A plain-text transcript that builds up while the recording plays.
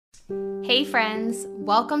Hey friends,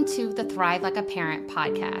 welcome to the Thrive Like a Parent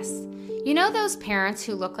podcast. You know those parents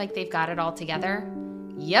who look like they've got it all together?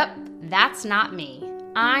 Yep, that's not me.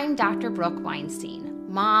 I'm Dr. Brooke Weinstein,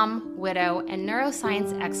 mom, widow, and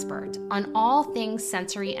neuroscience expert on all things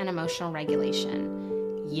sensory and emotional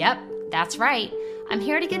regulation. Yep, that's right. I'm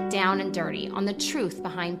here to get down and dirty on the truth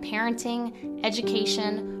behind parenting,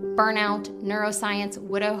 education, burnout, neuroscience,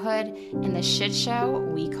 widowhood, and the shit show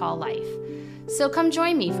we call life. So come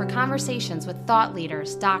join me for conversations with thought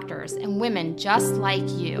leaders, doctors, and women just like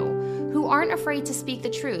you who aren't afraid to speak the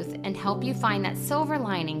truth and help you find that silver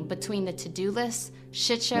lining between the to-do lists,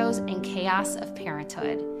 shit shows, and chaos of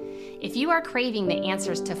parenthood. If you are craving the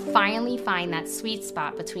answers to finally find that sweet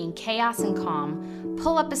spot between chaos and calm,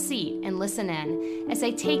 pull up a seat and listen in as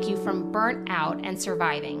I take you from burnt out and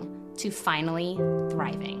surviving to finally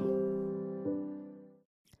thriving.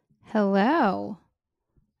 Hello.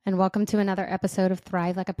 And welcome to another episode of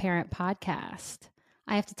Thrive Like a Parent podcast.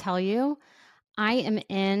 I have to tell you, I am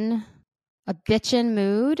in a bitchin'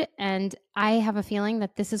 mood, and I have a feeling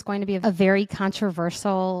that this is going to be a very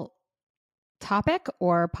controversial topic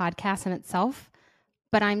or podcast in itself,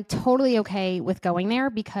 but I'm totally okay with going there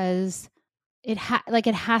because it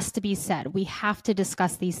has to be said. We have to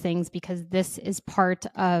discuss these things because this is part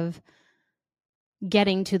of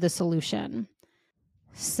getting to the solution.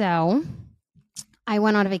 So I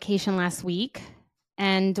went on a vacation last week,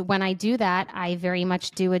 and when I do that, I very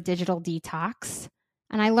much do a digital detox.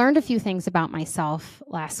 And I learned a few things about myself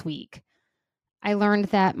last week. I learned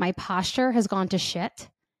that my posture has gone to shit,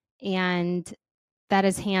 and that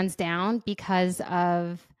is hands down because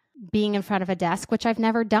of being in front of a desk, which I've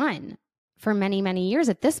never done for many, many years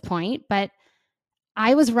at this point. But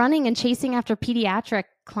I was running and chasing after pediatric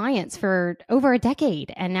clients for over a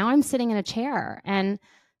decade, and now I'm sitting in a chair. And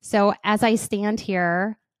so as I stand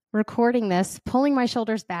here recording this, pulling my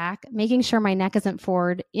shoulders back, making sure my neck isn't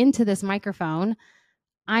forward into this microphone,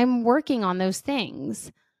 I'm working on those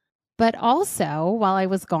things. But also, while I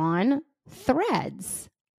was gone, Threads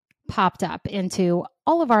popped up into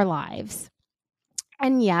all of our lives.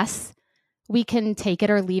 And yes, we can take it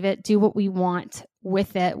or leave it, do what we want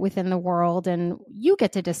with it within the world, and you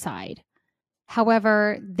get to decide.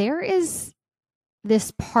 However, there is this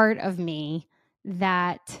part of me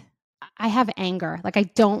that I have anger. Like, I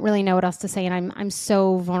don't really know what else to say. And I'm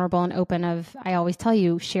so vulnerable and open of, I always tell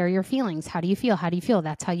you, share your feelings. How do you feel? How do you feel?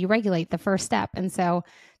 That's how you regulate, the first step. And so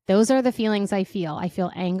those are the feelings I feel. I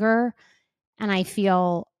feel anger and I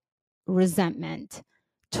feel resentment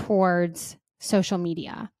towards social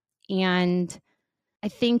media. And I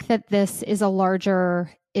think that this is a larger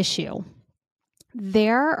issue.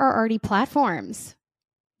 There are already platforms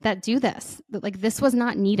that do this. Like, this was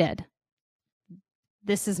not needed.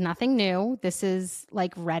 This is nothing new. This is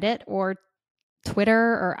like Reddit or Twitter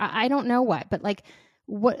or I don't know what, but like,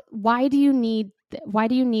 why do you need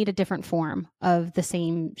a different form of the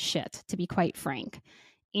same shit, to be quite frank?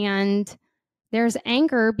 And there's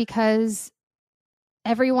anger because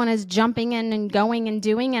everyone is jumping in and going and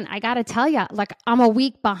doing, and I got to tell you, like, I'm a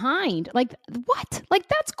week behind. Like, what? Like,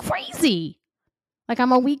 that's crazy. Like,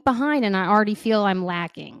 I'm a week behind and I already feel I'm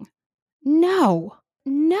lacking. No.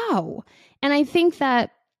 And I think that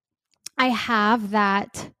I have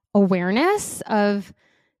that awareness of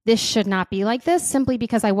this should not be like this simply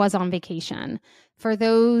because I was on vacation. For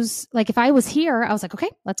those, like, if I was here, I was like, okay,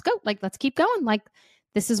 let's go. Like, let's keep going. Like,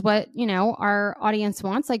 this is what, our audience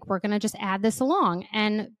wants. Like, we're going to just add this along.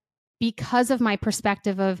 And because of my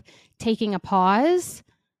perspective of taking a pause,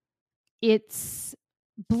 it's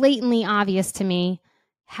blatantly obvious to me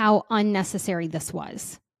how unnecessary this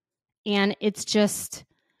was. And it's just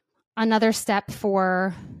another step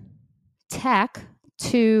for tech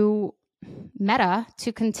to Meta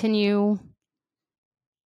to continue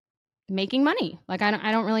making money. Like, I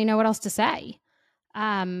don't really know what else to say.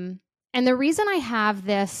 And the reason I have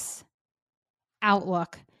this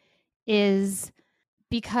outlook is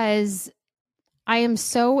because I am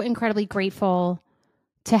so incredibly grateful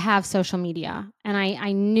to have social media. And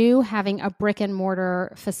I knew having a brick and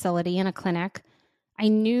mortar facility and a clinic, I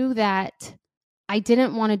knew that I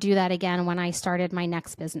didn't want to do that again when I started my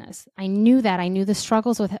next business. I knew that. I knew the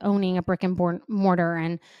struggles with owning a brick and mortar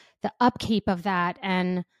and the upkeep of that.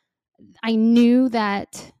 And I knew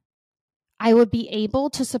that I would be able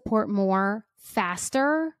to support more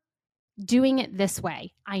faster doing it this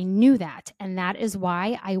way. I knew that. And that is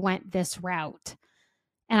why I went this route.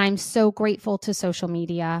 And I'm so grateful to social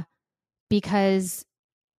media because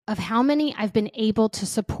of how many I've been able to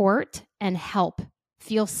support and help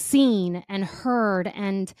feel seen and heard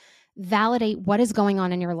and validate what is going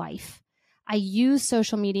on in your life. I use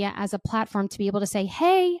social media as a platform to be able to say,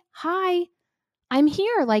 hey, hi, I'm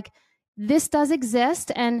here. Like, this does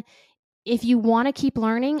exist. And if you want to keep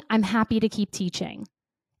learning, I'm happy to keep teaching.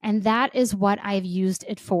 And that is what I've used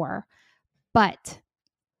it for. But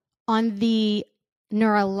on the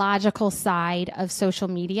neurological side of social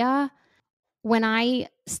media, when I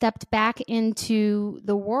stepped back into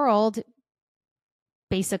the world,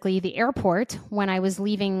 basically the airport, when I was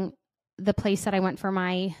leaving the place that I went for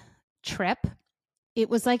my trip, it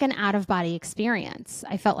was like an out of body experience.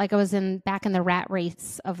 I felt like I was back in the rat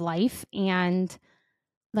race of life. And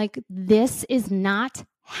like, this is not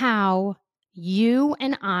how you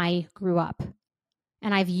and I grew up.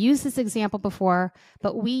 And I've used this example before,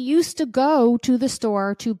 but we used to go to the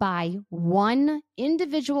store to buy one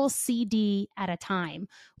individual CD at a time.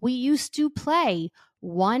 We used to play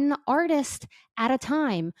one artist at a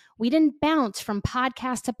time. We didn't bounce from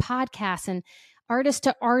podcast to podcast and artist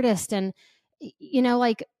to artist and,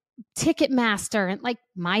 like Ticketmaster. And like,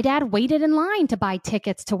 my dad waited in line to buy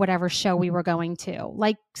tickets to whatever show we were going to,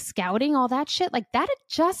 like scouting, all that shit. Like, that had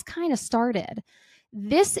just kind of started.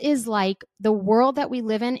 This is like, the world that we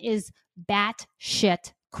live in is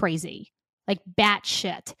batshit crazy, like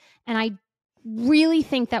batshit. And I really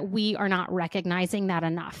think that we are not recognizing that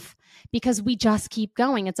enough because we just keep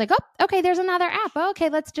going. It's like, oh, okay, there's another app. Oh, okay,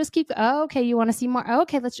 let's just keep. Oh, okay, you want to see more? Oh,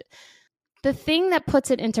 okay, let's. The thing that puts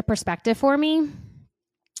it into perspective for me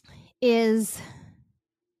is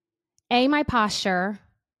my posture,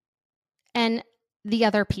 and the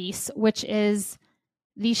other piece, which is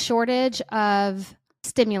the shortage of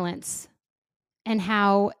stimulants and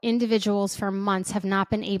how individuals for months have not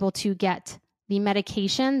been able to get the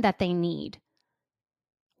medication that they need.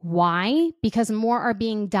 Why? Because more are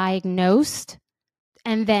being diagnosed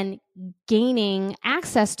and then gaining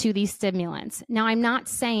access to these stimulants. Now, I'm not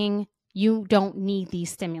saying you don't need these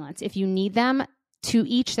stimulants. If you need them, to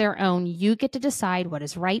each their own, you get to decide what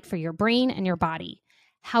is right for your brain and your body.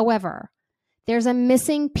 However, there's a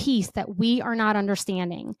missing piece that we are not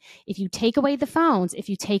understanding. If you take away the phones, if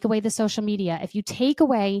you take away the social media, if you take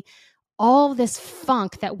away all this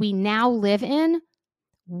funk that we now live in,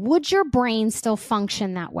 would your brain still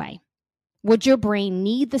function that way? Would your brain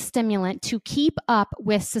need the stimulant to keep up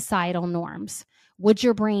with societal norms? Would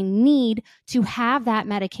your brain need to have that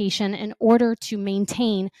medication in order to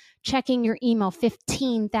maintain checking your email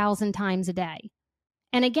 15,000 times a day?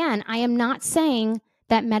 And again, I am not saying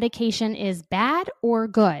that medication is bad or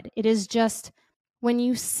good. It is just, when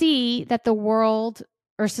you see that the world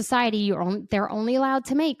or society, they're only allowed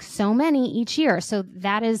to make so many each year. So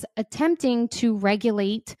that is attempting to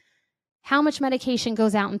regulate how much medication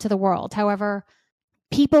goes out into the world. However,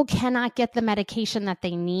 people cannot get the medication that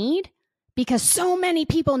they need because so many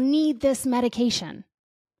people need this medication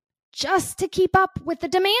just to keep up with the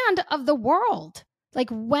demand of the world. Like,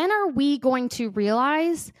 when are we going to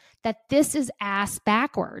realize that this is ass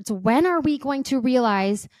backwards? When are we going to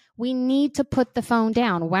realize we need to put the phone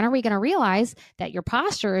down? When are we going to realize that your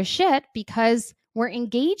posture is shit because we're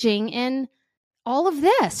engaging in all of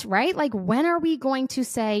this, right? Like, when are we going to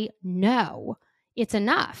say, no, it's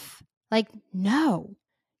enough? Like, no.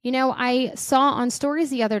 I saw on stories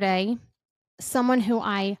the other day someone who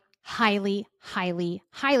I highly, highly,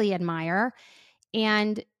 highly admire.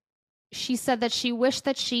 And she said that she wished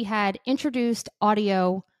that she had introduced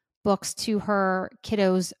audio books to her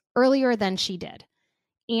kiddos earlier than she did.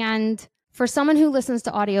 And for someone who listens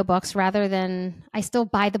to audiobooks rather than, I still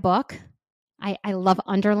buy the book. I love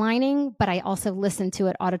underlining, but I also listen to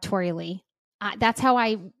it auditorially. That's how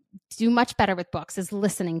I do much better with books, is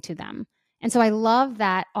listening to them. And so I love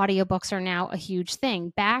that audiobooks are now a huge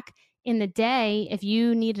thing. Back in the day, if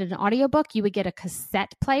you needed an audiobook, you would get a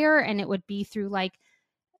cassette player, and it would be through like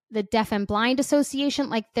the Deaf and Blind Association.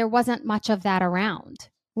 Like, there wasn't much of that around.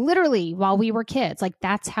 Literally, while we were kids, like,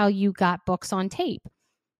 that's how you got books on tape.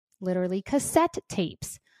 Literally cassette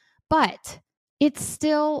tapes. But it's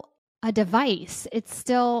still a device. It's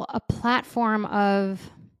still a platform of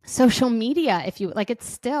social media, if you like. It's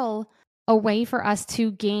still a way for us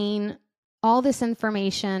to gain all this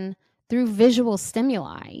information through visual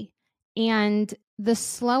stimuli. And the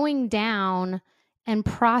slowing down and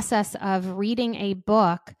process of reading a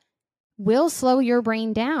book will slow your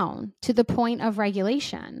brain down to the point of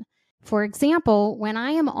regulation. For example, when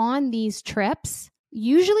I am on these trips,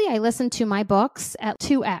 usually I listen to my books at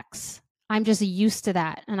 2x. I'm just used to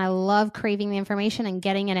that. And I love craving the information and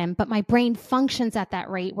getting it in. But my brain functions at that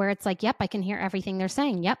rate where it's like, yep, I can hear everything they're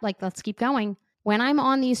saying. Yep, like, let's keep going. When I'm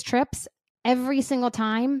on these trips, every single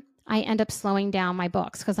time I end up slowing down my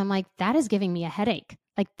books because I'm like, that is giving me a headache.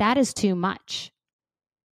 Like, that is too much.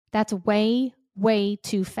 That's way, way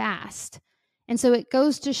too fast. And so it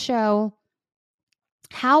goes to show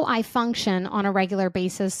how I function on a regular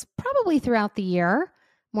basis, probably throughout the year,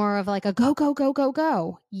 more of like a go, go, go, go,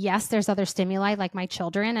 go. Yes, there's other stimuli like my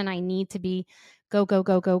children, and I need to be go, go,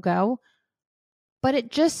 go, go, go. But it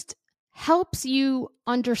just helps you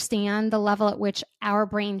understand the level at which our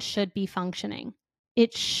brain should be functioning.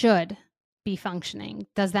 It should be functioning.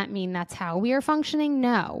 Does that mean that's how we are functioning?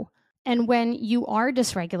 No. And when you are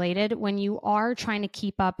dysregulated, when you are trying to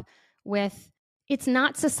keep up with, it's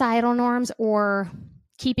not societal norms or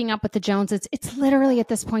keeping up with the Joneses. It's literally at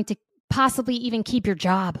this point to possibly even keep your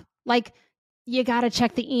job. Like, you got to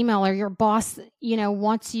check the email, or your boss,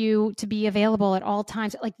 wants you to be available at all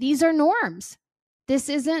times. Like, these are norms. This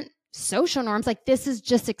isn't social norms. Like, this is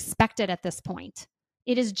just expected at this point.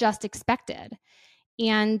 It is just expected.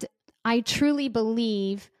 And I truly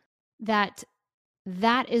believe that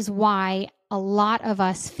is why a lot of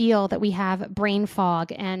us feel that we have brain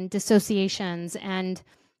fog and dissociations, and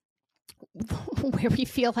where we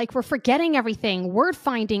feel like we're forgetting everything, word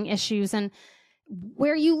finding issues, and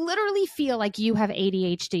where you literally feel like you have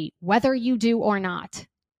ADHD, whether you do or not.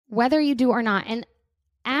 And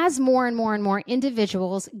as more and more and more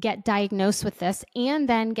individuals get diagnosed with this and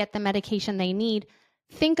then get the medication they need,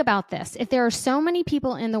 think about this. If there are so many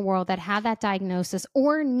people in the world that have that diagnosis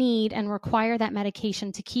or need and require that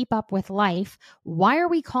medication to keep up with life, why are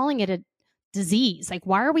we calling it a disease? Like,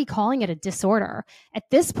 why are we calling it a disorder? At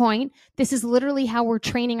this point, this is literally how we're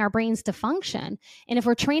training our brains to function. And if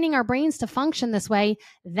we're training our brains to function this way,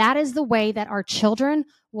 that is the way that our children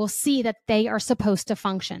will see that they are supposed to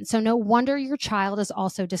function. So no wonder your child is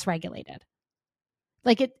also dysregulated.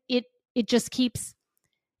 Like, it just keeps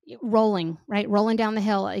rolling, right? Rolling down the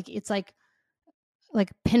hill. Like, it's like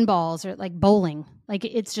pinballs or like bowling. Like,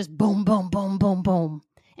 it's just boom, boom, boom, boom, boom.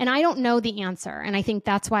 And I don't know the answer. And I think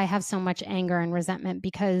that's why I have so much anger and resentment,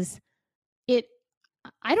 because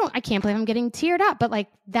I can't believe I'm getting teared up, but like,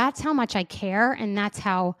 that's how much I care. And that's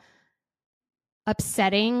how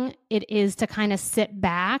upsetting it is to kind of sit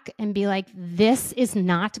back and be like, this is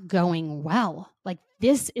not going well. Like,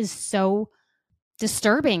 this is so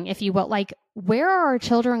disturbing, if you will. Like, where are our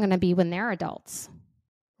children going to be when they're adults?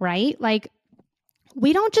 Right? Like,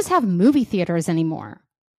 we don't just have movie theaters anymore.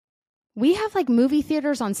 We have like movie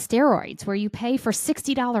theaters on steroids where you pay for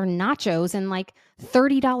 $60 nachos and like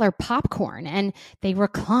 $30 popcorn, and they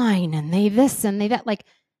recline and they this and they that. Like,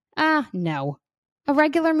 no. A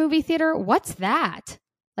regular movie theater, what's that?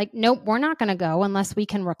 Like, nope, we're not going to go unless we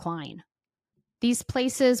can recline. These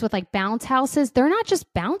places with like bounce houses, they're not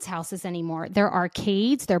just bounce houses anymore. They're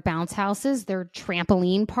arcades, they're bounce houses, they're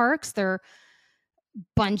trampoline parks, they're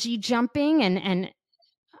bungee jumping, and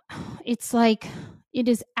it's like, it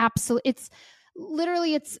is absolutely, it's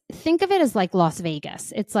literally, think of it as like Las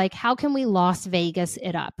Vegas. It's like, how can we Las Vegas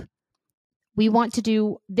it up? We want to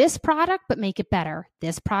do this product, but make it better.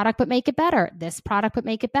 This product, but make it better. This product, but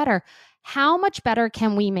make it better. How much better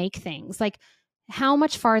can we make things? Like, how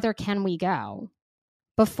much farther can we go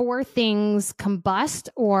before things combust,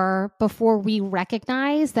 or before we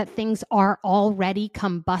recognize that things are already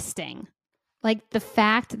combusting? Like, the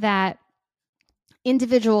fact that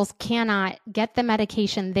individuals cannot get the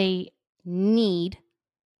medication they need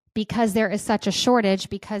because there is such a shortage,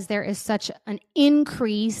 because there is such an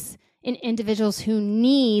increase in individuals who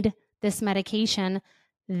need this medication,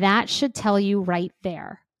 that should tell you right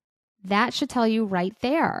there. That should tell you right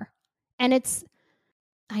there. And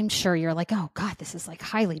I'm sure you're like, oh God, this is like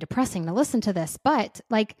highly depressing to listen to this, but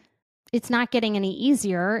like, it's not getting any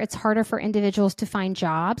easier. It's harder for individuals to find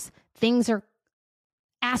jobs. Things are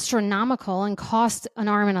astronomical and cost an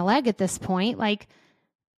arm and a leg at this point. Like,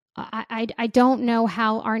 I don't know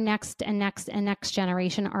how our next and next and next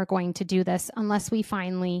generation are going to do this unless we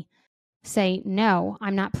finally say, no,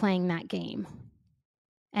 I'm not playing that game.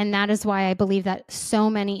 And that is why I believe that so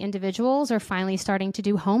many individuals are finally starting to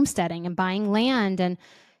do homesteading and buying land and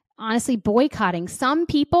honestly boycotting. Some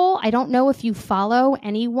people, I don't know if you follow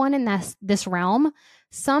anyone in this realm,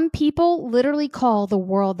 some people literally call the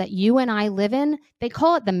world that you and I live in, they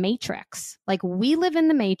call it the Matrix. Like, we live in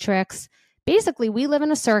the Matrix. Basically, we live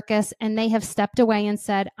in a circus, and they have stepped away and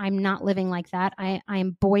said, I'm not living like that. I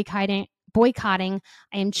am boycotting.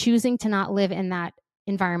 I am choosing to not live in that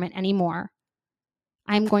environment anymore.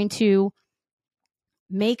 I'm going to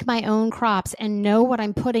make my own crops and know what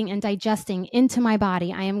I'm putting and digesting into my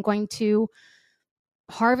body. I am going to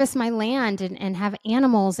harvest my land and have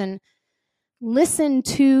animals and listen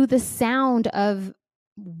to the sound of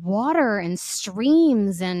water and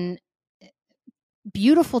streams and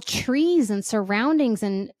beautiful trees and surroundings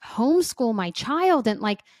and homeschool my child. And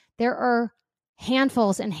like, there are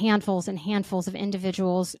handfuls and handfuls and handfuls of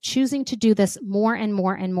individuals choosing to do this more and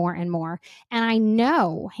more and more and more. And I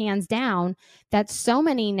know, hands down, that so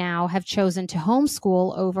many now have chosen to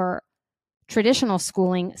homeschool over traditional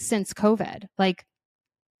schooling since COVID. Like,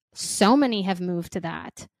 so many have moved to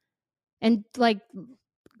that. And like,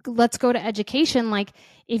 let's go to education. Like,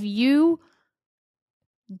 if you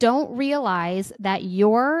don't realize that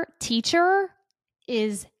your teacher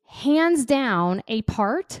is hands down a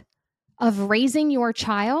part of raising your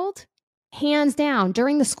child, hands down,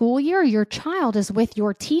 during the school year, your child is with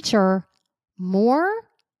your teacher more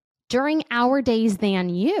during our days than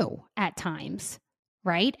you at times,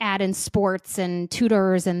 right? Add in sports and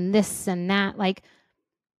tutors and this and that. Like,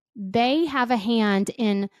 they have a hand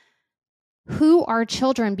in who our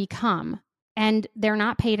children become. And they're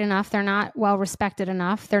not paid enough. They're not well respected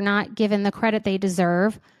enough. They're not given the credit they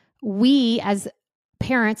deserve. We, as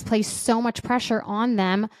parents, place so much pressure on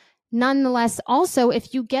them. Nonetheless, also,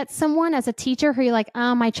 if you get someone as a teacher who you're like,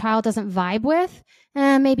 oh, my child doesn't vibe with,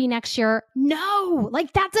 maybe next year. No,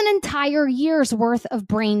 like, that's an entire year's worth of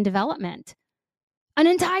brain development. An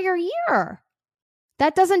entire year.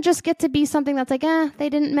 That doesn't just get to be something that's like, they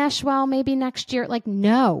didn't mesh well, maybe next year. Like,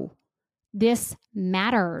 no, this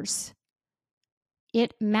matters.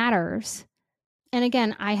 It matters. And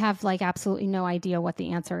again, I have like absolutely no idea what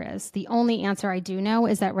the answer is. The only answer I do know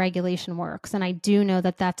is that regulation works. And I do know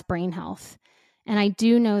that that's brain health. And I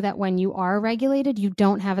do know that when you are regulated, you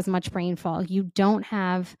don't have as much brain fog. You don't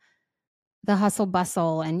have the hustle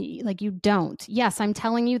bustle, and like, you don't. Yes, I'm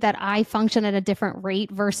telling you that I function at a different rate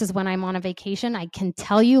versus when I'm on a vacation. I can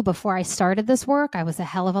tell you, before I started this work, I was a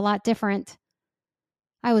hell of a lot different.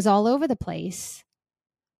 I was all over the place.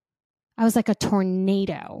 I was like a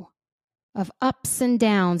tornado of ups and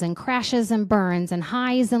downs and crashes and burns and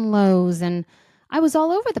highs and lows. And I was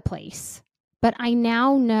all over the place. But I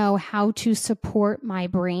now know how to support my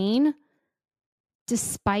brain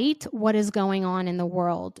despite what is going on in the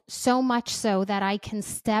world. So much so that I can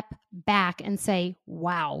step back and say,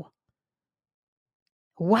 wow,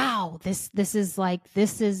 this is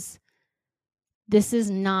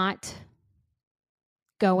not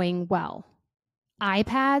going well.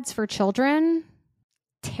 iPads for children,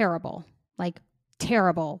 terrible. Like,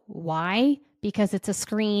 terrible. Why? Because it's a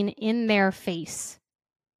screen in their face,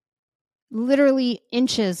 literally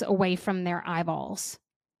inches away from their eyeballs.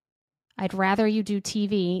 I'd rather you do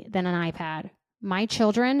TV than an iPad. My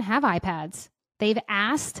children have iPads. They've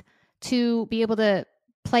asked to be able to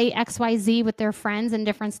play XYZ with their friends in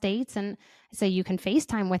different states. And I say, you can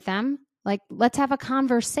FaceTime with them. Like, let's have a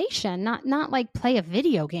conversation, not like play a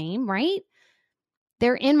video game, right?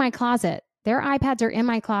 They're in my closet. Their iPads are in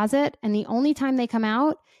my closet. And the only time they come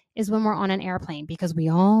out is when we're on an airplane, because we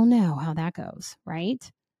all know how that goes,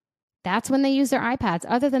 right? That's when they use their iPads.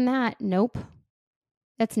 Other than that, nope.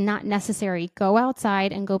 That's not necessary. Go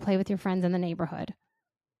outside and go play with your friends in the neighborhood.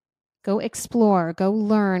 Go explore, go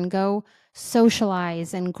learn, go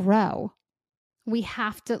socialize and grow. We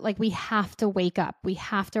have to wake up. We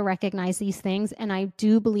have to recognize these things. And I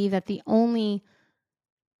do believe that the only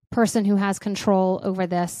person who has control over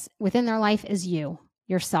this within their life is you,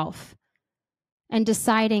 yourself. And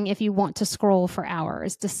deciding if you want to scroll for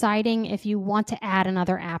hours, deciding if you want to add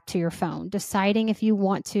another app to your phone, deciding if you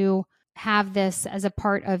want to have this as a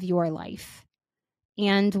part of your life.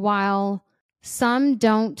 And while some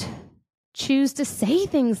don't choose to say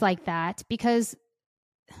things like that because,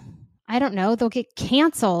 I don't know, they'll get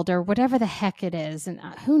canceled or whatever the heck it is, and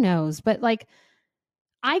who knows, but like,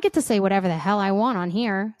 I get to say whatever the hell I want on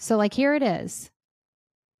here. So like, here it is.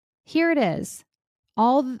 Here it is.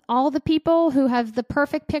 All the people who have the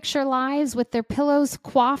perfect picture lives with their pillows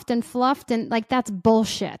coiffed and fluffed, and like, that's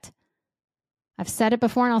bullshit. I've said it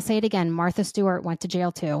before and I'll say it again. Martha Stewart went to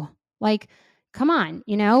jail too. Like, come on,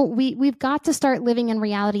 we've got to start living in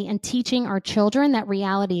reality and teaching our children that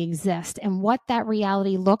reality exists. And what that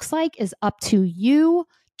reality looks like is up to you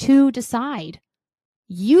to decide.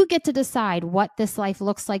 You get to decide what this life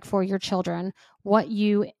looks like for your children, what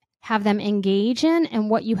you have them engage in and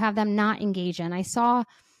what you have them not engage in. I saw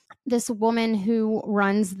this woman who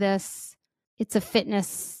runs this, it's a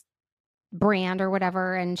fitness brand or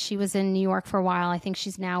whatever, and she was in New York for a while. I think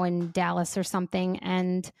she's now in Dallas or something,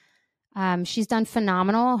 and she's done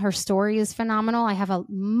phenomenal. Her story is phenomenal. I have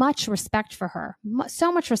much respect for her,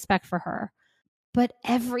 so much respect for her, but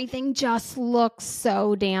everything just looks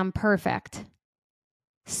so damn perfect.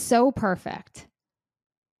 So perfect.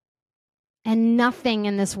 And nothing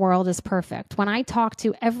in this world is perfect. When I talk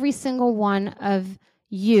to every single one of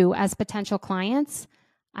you as potential clients,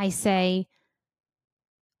 I say,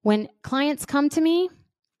 when clients come to me,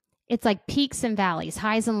 it's like peaks and valleys,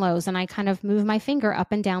 highs and lows. And I kind of move my finger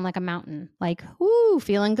up and down like a mountain, like, woo,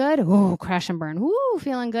 feeling good. Ooh, crash and burn. Woo,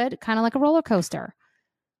 feeling good. Kind of like a roller coaster.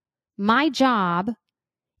 My job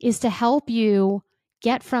is to help you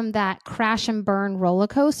get from that crash and burn roller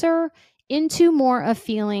coaster into more of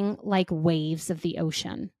feeling like waves of the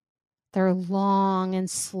ocean. They're long and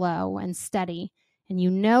slow and steady. And you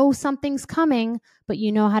know something's coming, but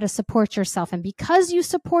you know how to support yourself. And because you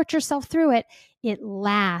support yourself through it, it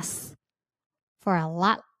lasts for a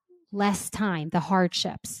lot less time, the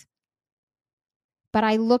hardships. But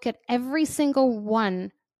I look at every single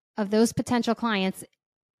one of those potential clients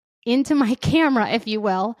into my camera, if you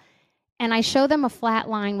will, and I show them a flat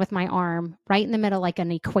line with my arm right in the middle, like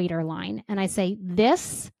an equator line. And I say,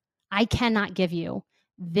 this I cannot give you.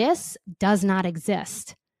 This does not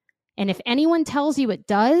exist. And if anyone tells you it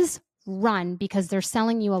does, run, because they're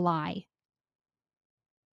selling you a lie.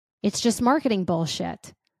 It's just marketing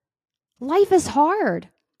bullshit. Life is hard.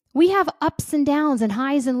 We have ups and downs and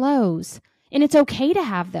highs and lows, and it's okay to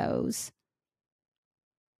have those.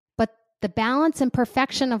 But the balance and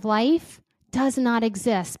perfection of life does not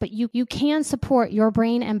exist. But you can support your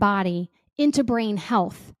brain and body into brain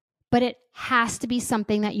health, but it has to be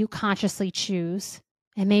something that you consciously choose.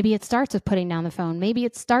 And maybe it starts with putting down the phone. Maybe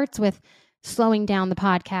it starts with slowing down the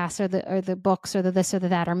podcast or the books or the this or the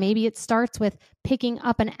that. Or maybe it starts with picking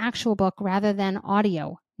up an actual book rather than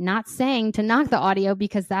audio. Not saying to knock the audio,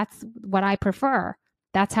 because that's what I prefer.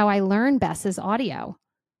 That's how I learn best, is audio.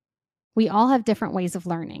 We all have different ways of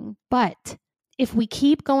learning. But if we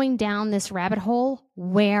keep going down this rabbit hole,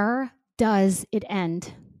 where does it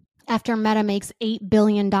end? After Meta makes $8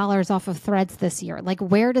 billion off of Threads this year, like,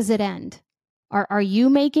 where does it end? Are you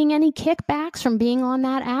making any kickbacks from being on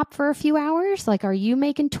that app for a few hours? Like, are you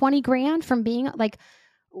making 20 grand from being like,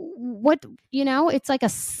 what, it's like a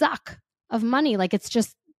suck of money. Like, it's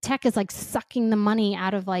just, tech is like sucking the money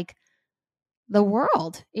out of like the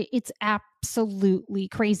world. It's absolutely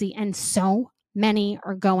crazy. And so many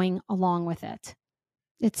are going along with it.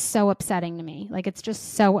 It's so upsetting to me. Like, it's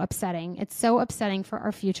just so upsetting. It's so upsetting for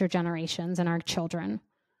our future generations and our children.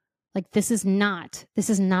 Like, this is not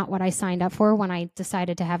what I signed up for when I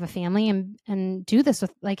decided to have a family and do this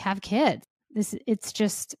with, like, have kids. It's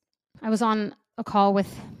just, I was on a call with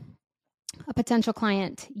a potential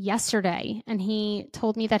client yesterday, and he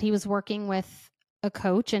told me that he was working with a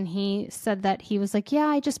coach, and he said that he was like, yeah,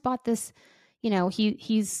 I just bought this,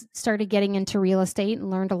 he's started getting into real estate and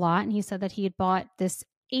learned a lot. And he said that he had bought this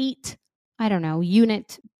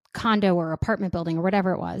 8-unit condo or apartment building or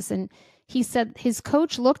whatever it was. And he said his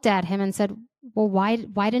coach looked at him and said, well, why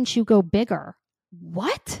didn't you go bigger?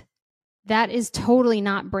 What? That is totally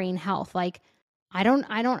not brain health. Like, I don't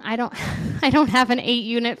have an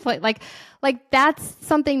 8-unit flat. Like that's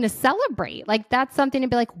something to celebrate. Like, that's something to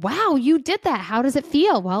be like, wow, you did that. How does it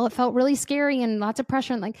feel? Well, it felt really scary and lots of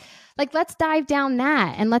pressure. And like, let's dive down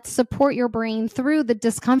that and let's support your brain through the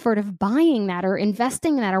discomfort of buying that or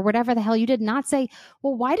investing in that or whatever the hell you did. Not say,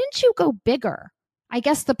 well, why didn't you go bigger? I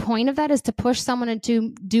guess the point of that is to push someone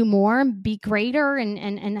to do more and be greater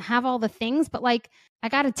and have all the things. But like, I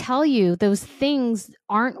got to tell you, those things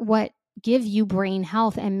aren't what give you brain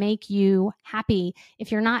health and make you happy. If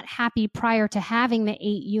you're not happy prior to having the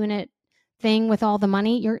 8-unit thing with all the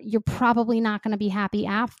money, you're probably not going to be happy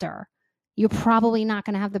after. You're probably not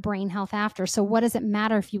going to have the brain health after. So what does it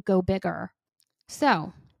matter if you go bigger?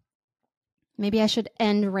 So maybe I should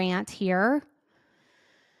end rant here.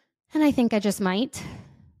 And I think I just might.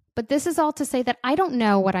 But this is all to say that I don't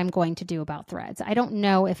know what I'm going to do about Threads. I don't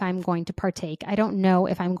know if I'm going to partake. I don't know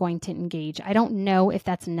if I'm going to engage. I don't know if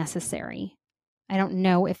that's necessary. I don't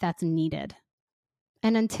know if that's needed.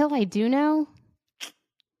 And until I do know,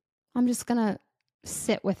 I'm just going to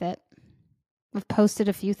sit with it. I've posted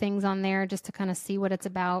a few things on there just to kind of see what it's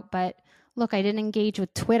about. But look, I didn't engage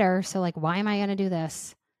with Twitter. So like, why am I going to do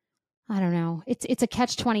this? I don't know. It's a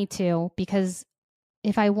catch-22, because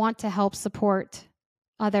if I want to help support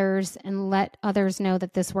others and let others know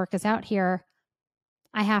that this work is out here,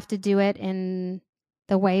 I have to do it in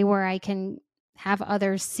the way where I can have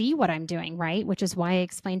others see what I'm doing, right? Which is why I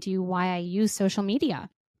explained to you why I use social media.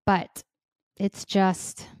 But it's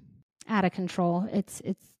just out of control. It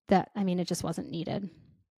just wasn't needed.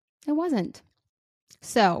 It wasn't.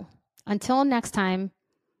 So until next time,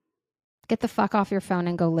 get the fuck off your phone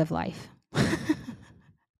and go live life.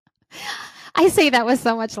 I say that with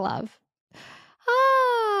so much love.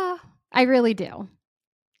 I really do.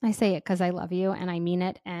 I say it because I love you and I mean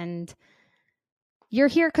it. And you're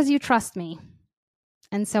here because you trust me.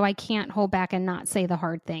 And so I can't hold back and not say the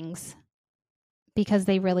hard things, because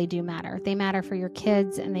they really do matter. They matter for your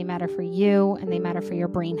kids, and they matter for you, and they matter for your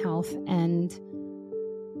brain health. And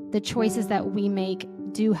the choices that we make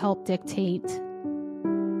do help dictate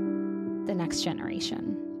the next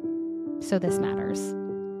generation. So this matters.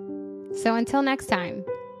 So until next time,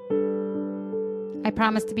 I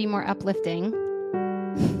promise to be more uplifting.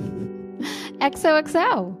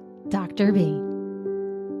 XOXO, Dr. B.